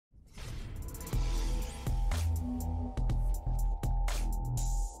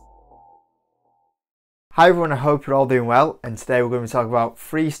Hi everyone, I hope you're all doing well, and today we're going to talk about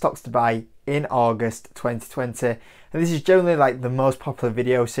free stocks to buy in August 2020. And this is generally like the most popular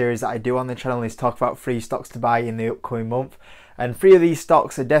video series that I do on the channel, is talk about free stocks to buy in the upcoming month. And three of these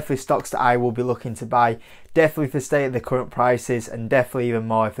stocks are definitely stocks that I will be looking to buy, definitely if they stay at the current prices, and definitely even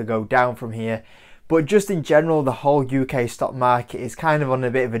more if they go down from here. But just in general, the whole UK stock market is kind of on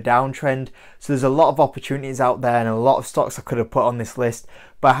a bit of a downtrend. So there's a lot of opportunities out there and a lot of stocks I could have put on this list.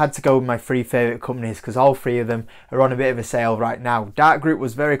 But I had to go with my three favourite companies because all three of them are on a bit of a sale right now. Dark Group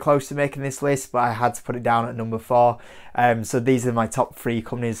was very close to making this list, but I had to put it down at number 4. So these are my top 3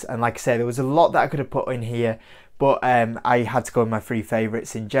 companies. And like I said, there was a lot that I could have put in here, but I had to go with my 3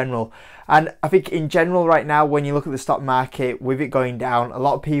 favourites in general. And I think in general right now, when you look at the stock market, with it going down, a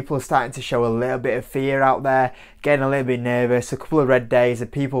lot of people are starting to show a little bit of fear out there, getting a little bit nervous. A couple of red days, a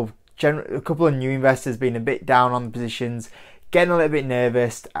couple of new investors being a bit down on the positions, getting a little bit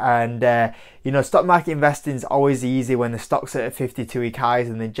nervous. And stock market investing is always easy when the stocks are at 52-week highs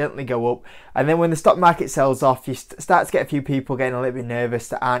and they gently go up. And then when the stock market sells off, you start to get a few people getting a little bit nervous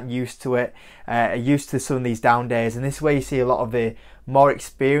that aren't used to it, used to some of these down days. And this is where you see a lot of the more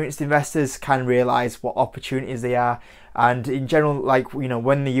experienced investors can realize what opportunities they are. And in general, like,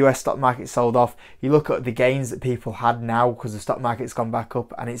 when the US stock market sold off, you look at the gains that people had now because the stock market's gone back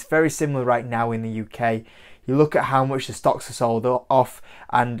up, and it's very similar right now in the UK. You look at how much the stocks are sold off,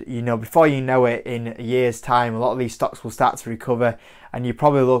 and before you know it, in a year's time, a lot of these stocks will start to recover, and you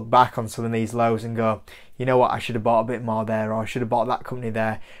probably look back on some of these lows and go, you know what, I should have bought a bit more there, or I should have bought that company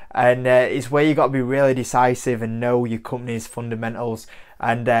there. And it's where you got to be really decisive and know your company's fundamentals,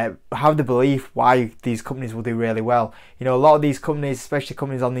 and have the belief why these companies will do really well. A lot of these companies, especially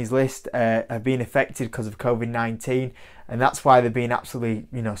companies on these lists, have been affected because of COVID-19, and that's why they're being absolutely,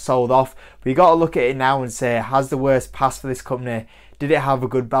 sold off. But you got to look at it now and say, has the worst passed for this company? Did it have a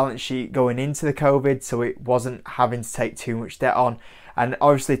good balance sheet going into the COVID, so it wasn't having to take too much debt on? And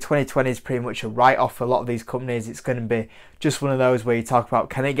obviously 2020 is pretty much a write-off for a lot of these companies. It's going to be just one of those where you talk about,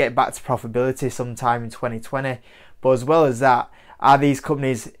 can it get back to profitability sometime in 2020? But as well as that, are these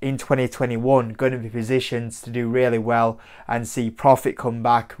companies in 2021 going to be positioned to do really well and see profit come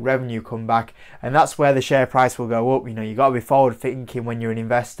back, revenue come back? And that's where the share price will go up. You got to be forward thinking when you're an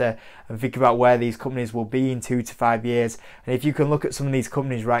investor and think about where these companies will be in 2 to 5 years. And if you can look at some of these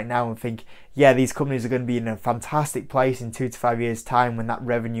companies right now and think, yeah, these companies are going to be in a fantastic place in 2 to 5 years time when that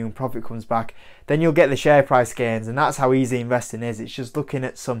revenue and profit comes back, then you'll get the share price gains. And that's how easy investing is. It's just looking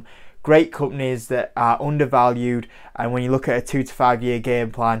at some great companies that are undervalued, and when you look at a 2 to 5 year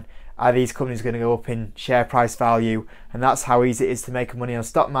game plan, are these companies going to go up in share price value? And that's how easy it is to make money on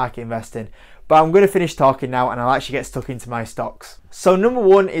stock market investing. But I'm going to finish talking now and I'll actually get stuck into my stocks. So number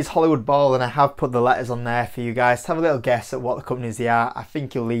 1 is Hollywood Bowl, and I have put the letters on there for you guys to have a little guess at what the companies they are. I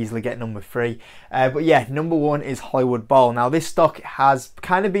think you'll easily get number 3. But yeah, number 1 is Hollywood Bowl. Now this stock has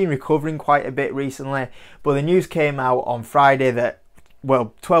kind of been recovering quite a bit recently, but the news came out on Friday that,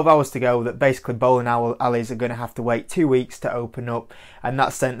 12 hours to go, that basically bowling alleys are going to have to wait 2 weeks to open up, and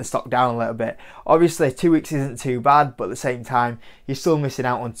that sent the stock down a little bit. Obviously 2 weeks isn't too bad, but at the same time you're still missing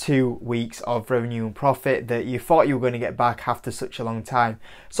out on 2 weeks of revenue and profit that you thought you were going to get back after such a long time.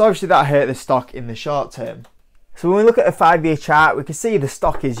 So obviously that hurt the stock in the short term. So when we look at a 5-year chart, we can see the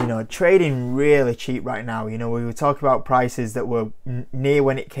stock is, trading really cheap right now. We were talking about prices that were near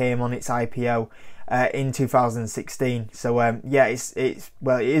when it came on its IPO in 2016. So yeah, it is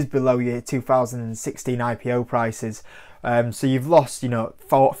below your 2016 IPO prices. So you've lost,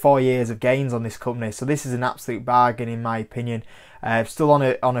 4 years of gains on this company. So this is an absolute bargain in my opinion. Still on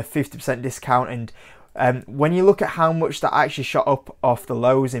a 50% discount, and when you look at how much that actually shot up off the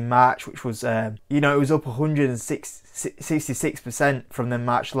lows in March, which was, it was up 166% from the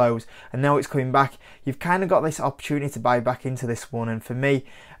March lows, and now it's coming back. You've kind of got this opportunity to buy back into this one, and for me,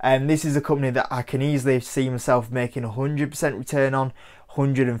 this is a company that I can easily see myself making 100% return on,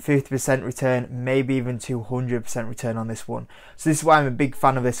 150% return, maybe even 200% return on this one. So this is why I'm a big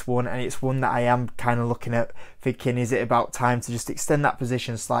fan of this one, and it's one that I am kind of looking at thinking, is it about time to just extend that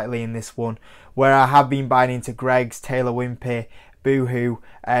position slightly in this one, where I have been buying into Greggs, Taylor Wimpey, Boohoo.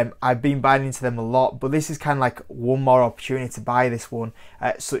 I've been buying into them a lot, but this is kind of like one more opportunity to buy this one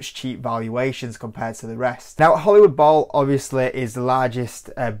at such cheap valuations compared to the rest. Now Hollywood Bowl obviously is the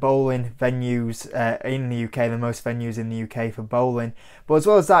largest bowling venues in the UK, the most venues in the UK for bowling, but as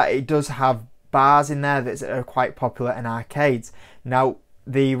well as that, it does have bars in there that are quite popular, and arcades. Now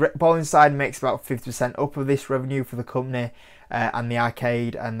the bowling side makes about 50% up of this revenue for the company, and the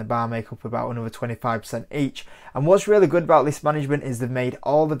arcade and the bar make up about another 25% each. And what's really good about this management is they've made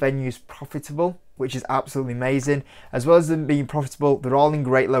all the venues profitable. which is absolutely amazing. As well as them being profitable, they're all in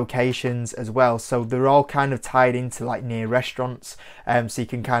great locations as well, so they're all kind of tied into like near restaurants, so you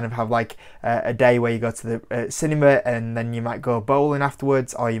can kind of have like a day where you go to the cinema and then you might go bowling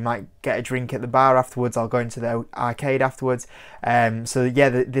afterwards, or you might get a drink at the bar afterwards, or go into the arcade afterwards. So yeah,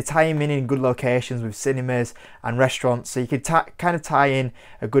 they tie them in good locations with cinemas and restaurants, so you could kind of tie in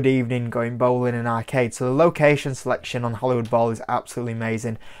a good evening going bowling and arcade. So the location selection on Hollywood Bowl is absolutely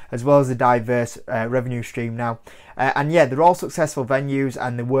amazing, as well as the diverse revenue stream now. And yeah, they're all successful venues,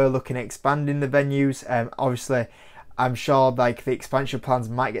 and they were looking at expanding the venues. Obviously, I'm sure like the expansion plans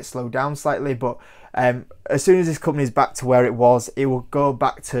might get slowed down slightly, but as soon as this company is back to where it was, it will go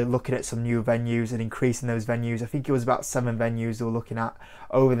back to looking at some new venues and increasing those venues. I think it was about 7 venues they were looking at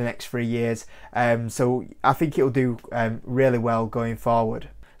over the next 3 years. So I think it will do really well going forward.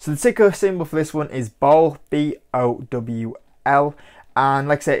 So the ticker symbol for this one is BOWL, B-O-W-L. And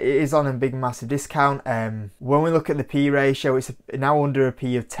like I said, it is on a big massive discount. When we look at the P ratio, it's now under a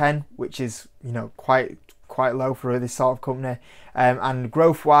P of 10, which is, you know, quite low for this sort of company. And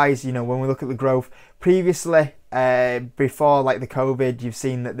growth wise, you know, when we look at the growth previously, before like the COVID, you've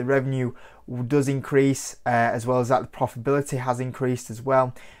seen that the revenue does increase, as well as that the profitability has increased as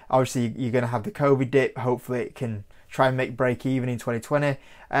well. Obviously, you're going to have the COVID dip. Hopefully it can try and make break even in 2020,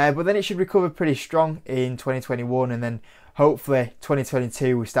 but then it should recover pretty strong in 2021, and then hopefully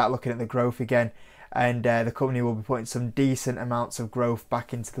 2022 we start looking at the growth again, and the company will be putting some decent amounts of growth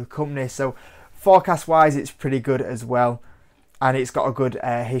back into the company. So forecast wise, it's pretty good as well, and it's got a good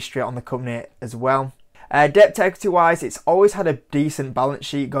history on the company as well. Debt to equity wise, it's always had a decent balance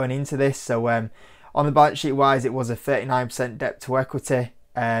sheet going into this. So on the balance sheet wise, it was a 39% debt to equity,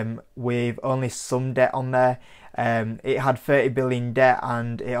 with only some debt on there. It had 30 billion debt,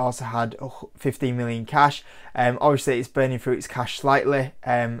 and it also had 15 million cash. Obviously it's burning through its cash slightly.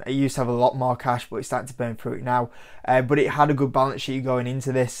 It used to have a lot more cash, but it's starting to burn through it now. But it had a good balance sheet going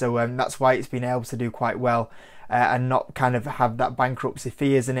into this, so that's why it's been able to do quite well, and not kind of have that bankruptcy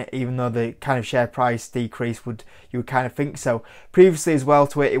fears in it, even though the kind of share price decrease you would kind of think so. Previously as well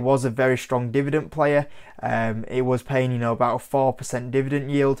to it, it was a very strong dividend player. It was paying, you know, about a 4%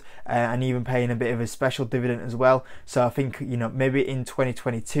 dividend yield, and even paying a bit of a special dividend as well. So I think, you know, maybe in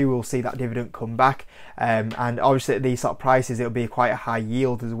 2022 we'll see that dividend come back, and obviously at these sort of prices it'll be quite a high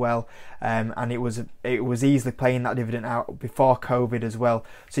yield as well. And it was easily paying that dividend out before COVID as well.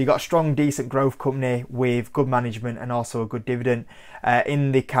 So you got a strong, decent growth company with good management and also a good dividend.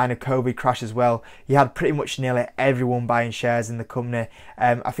 In the kind of COVID crash as well, you had pretty much nearly everyone buying shares in the company.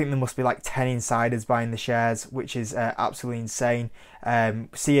 I think there must be like 10 insiders buying the shares, which is absolutely insane.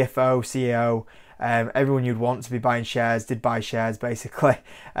 CFO, CEO, everyone you'd want to be buying shares did buy shares basically.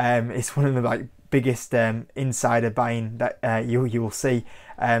 It's one of the like biggest insider buying that you will see.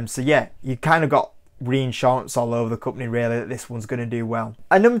 So yeah, you kind of got reinsurance all over the company really that this one's going to do well.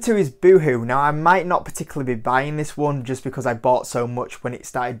 And number 2 is Boohoo. Now I might not particularly be buying this one just because I bought so much when it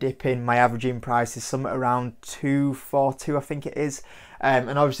started dipping. My averaging price is somewhere around 242, I think it is.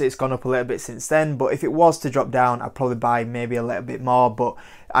 And obviously it's gone up a little bit since then, but if it was to drop down, I'd probably buy maybe a little bit more. But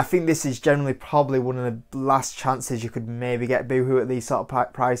I think this is generally probably one of the last chances you could maybe get Boohoo at these sort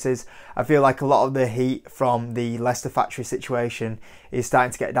of prices. I feel like a lot of the heat from the Leicester factory situation is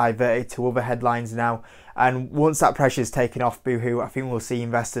starting to get diverted to other headlines now, and once that pressure is taken off Boohoo, I think we'll see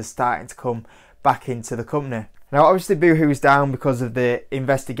investors starting to come back into the company. Now obviously Boohoo's down because of the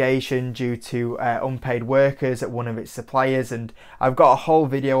investigation due to unpaid workers at one of its suppliers, and I've got a whole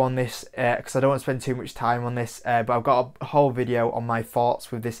video on this because I don't want to spend too much time on this, but I've got a whole video on my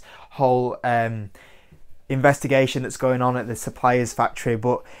thoughts with this whole investigation that's going on at the supplier's factory.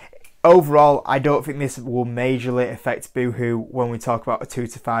 But overall, I don't think this will majorly affect Boohoo when we talk about a 2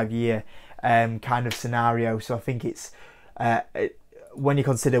 to 5 year kind of scenario. So I think it's when you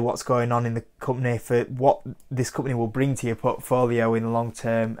consider what's going on in the company, for what this company will bring to your portfolio in the long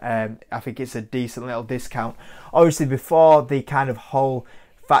term, I think it's a decent little discount. Obviously before the kind of whole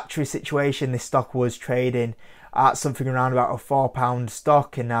factory situation, this stock was trading at something around about a £4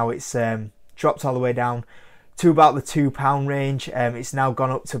 stock, and now it's dropped all the way down to about the £2 range. It's now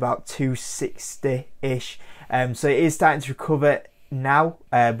gone up to about 260-ish, so it is starting to recover now,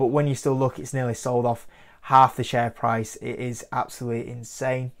 but when you still look, it's nearly sold off half the share price. It is absolutely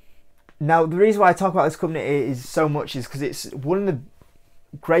insane. Now the reason why I talk about this company is so much is because it's one of the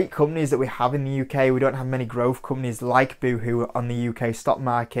great companies that we have in the UK. We don't have many growth companies like Boohoo on the UK stock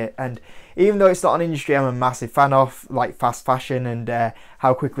market, and even though it's not an industry I'm a massive fan of, like fast fashion and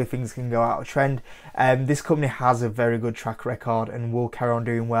how quickly things can go out of trend, this company has a very good track record and will carry on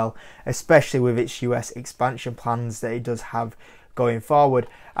doing well, especially with its US expansion plans that it does have going forward.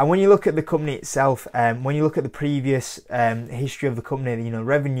 And when you look at the company itself, when you look at the previous history of the company, you know,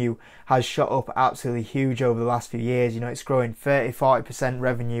 revenue has shot up absolutely huge over the last few years. You know, it's growing 30-40%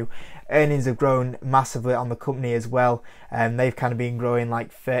 revenue. Earnings have grown massively on the company as well, and they've kind of been growing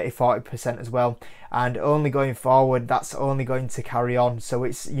like 30-40% as well. And only going forward, that's only going to carry on. So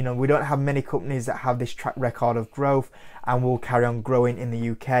it's, you know, we don't have many companies that have this track record of growth and will carry on growing in the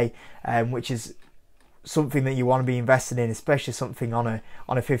UK, which is something that you want to be invested in, especially something on a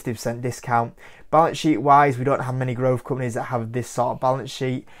 50% discount. Balance sheet wise, we don't have many growth companies that have this sort of balance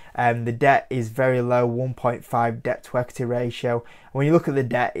sheet. The debt is very low, 1.5 debt to equity ratio. When you look at the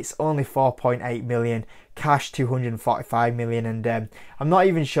debt, it's only 4.8 million, cash 245 million, and I'm not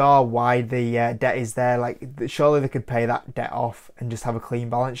even sure why the debt is there. Like, surely they could pay that debt off and just have a clean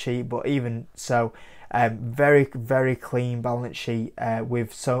balance sheet, but even so, very clean balance sheet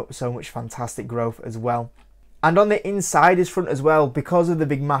with so much fantastic growth as well. And on the insiders front as well, because of the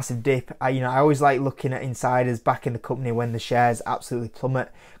big massive dip, I always like looking at insiders back in the company when the shares absolutely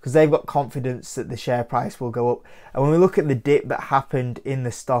plummet, because they've got confidence that the share price will go up. And when we look at the dip that happened in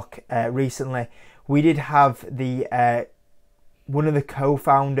the stock recently, we did have the one of the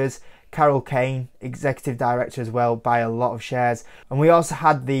co-founders, Carol Kane, executive director as well, buy a lot of shares. And we also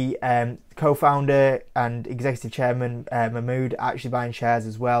had the co-founder and executive chairman, Mahmood, actually buying shares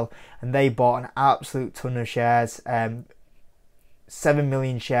as well. And they bought an absolute ton of shares, 7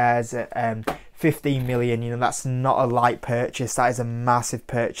 million shares at 15 million. You know, that's not a light purchase. That is a massive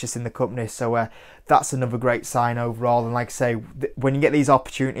purchase in the company. So that's another great sign overall. And like I say, when you get these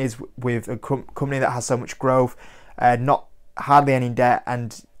opportunities with a company that has so much growth, not hardly any debt,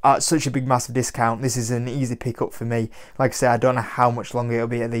 and at such a big massive discount, this is an easy pickup for me. Like I say, I don't know how much longer it'll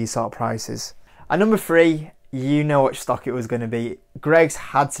be at these sort of prices. And number 3, you know which stock it was going to be. Greggs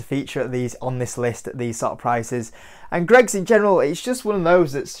had to feature at these on this list at these sort of prices. And Greggs in general, it's just one of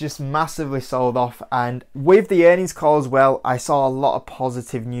those that's just massively sold off. And with the earnings call as well, I saw a lot of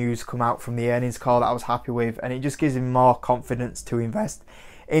positive news come out from the earnings call that I was happy with, and it just gives me more confidence to invest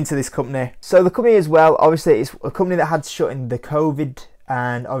into this company. So the company as well, obviously it's a company that had shut in the COVID,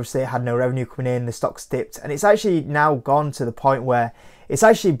 and obviously it had no revenue coming in, the stock's dipped, and it's actually now gone to the point where it's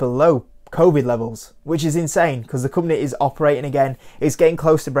actually below COVID levels, which is insane because the company is operating again, it's getting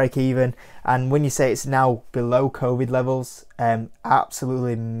close to break even, and when you say it's now below COVID levels,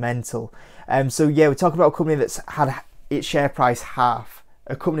 absolutely mental. So yeah, we're talking about a company that's had its share price half,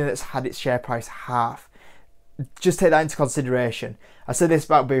 a company that's had its share price half. Just take that into consideration. I said this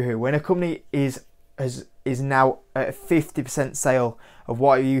about Boohoo, when a company is now at a 50% sale of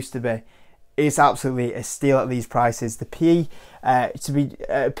what it used to be, it's absolutely a steal at these prices. The P, to be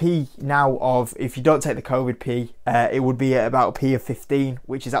a P now of, if you don't take the COVID P, it would be at about a P of 15,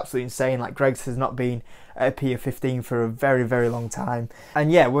 which is absolutely insane. Like, Greggs has not been at a P of 15 for a very long time.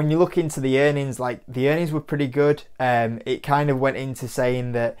 And yeah, when you look into the earnings, like, the earnings were pretty good. It kind of went into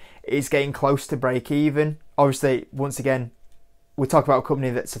saying that it's getting close to break even. Obviously, once again, we talk about a company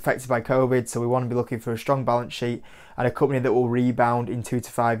that's affected by COVID, so we want to be looking for a strong balance sheet and a company that will rebound in 2 to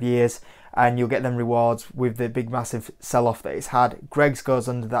 5 years, and you'll get them rewards with the big massive sell-off that it's had. Greggs goes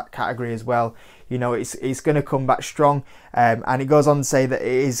under that category as well. You know, it's going to come back strong, and it goes on to say that it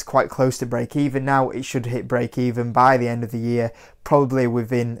is quite close to break even now. It should hit break even by the end of the year, probably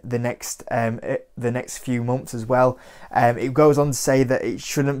within the next few months as well. It goes on to say that it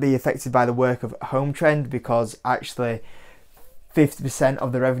shouldn't be affected by the work of home trend, because actually 50%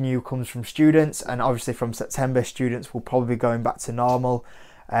 of the revenue comes from students, and obviously from September students will probably be going back to normal.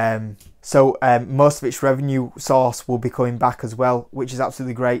 So most of its revenue source will be coming back as well, which is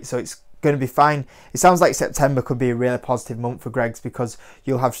absolutely great. So it's going to be fine. It sounds like September could be a really positive month for Greggs, because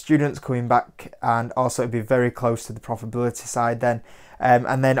you'll have students coming back, and also it'll be very close to the profitability side then.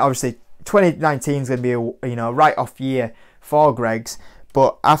 And then obviously 2019 is going to be a write-off year for Greggs,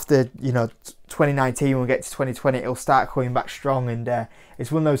 but after 2019, when we get to 2020, it'll start coming back strong, and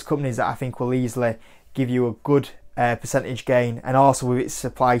it's one of those companies that I think will easily give you a good percentage gain, and also with its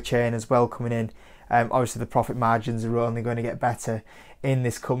supply chain as well coming in, obviously the profit margins are only going to get better in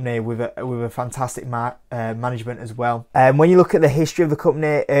this company with a fantastic management as well. When you look at the history of the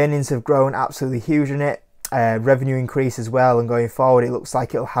company, earnings have grown absolutely huge in it, revenue increase as well, and going forward it looks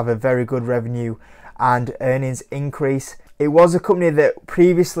like it'll have a very good revenue and earnings increase. It was a company that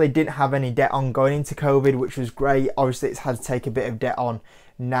previously didn't have any debt on going into COVID, which was great. Obviously, it's had to take a bit of debt on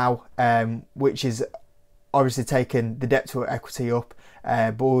now, which is obviously taken the debt to equity up.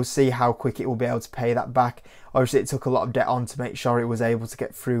 But we'll see how quick it will be able to pay that back. Obviously, it took a lot of debt on to make sure it was able to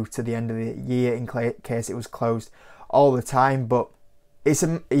get through to the end of the year in case it was closed all the time. But it's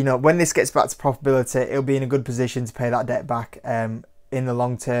when this gets back to profitability, it'll be in a good position to pay that debt back in the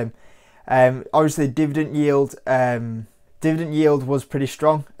long term. Obviously, dividend yield was pretty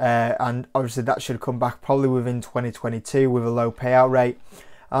strong, and obviously that should come back probably within 2022 with a low payout rate.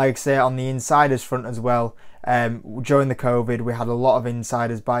 Like I say, on the insiders front as well, during the COVID, we had a lot of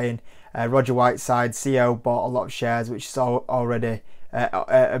insiders buying. Roger Whiteside, CEO, bought a lot of shares, which is already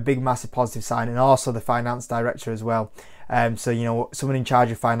a big, massive positive sign, and also the finance director as well. So, someone in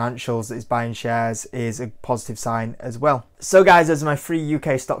charge of financials that is buying shares is a positive sign as well. So guys, those are my 3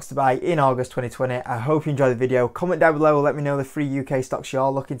 UK stocks to buy in August 2020. I hope you enjoyed the video. Comment down below, let me know the 3 UK stocks you're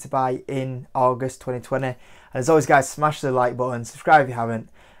looking to buy in August 2020. And as always guys, smash the like button, subscribe if you haven't,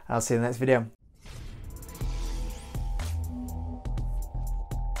 and I'll see you in the next video.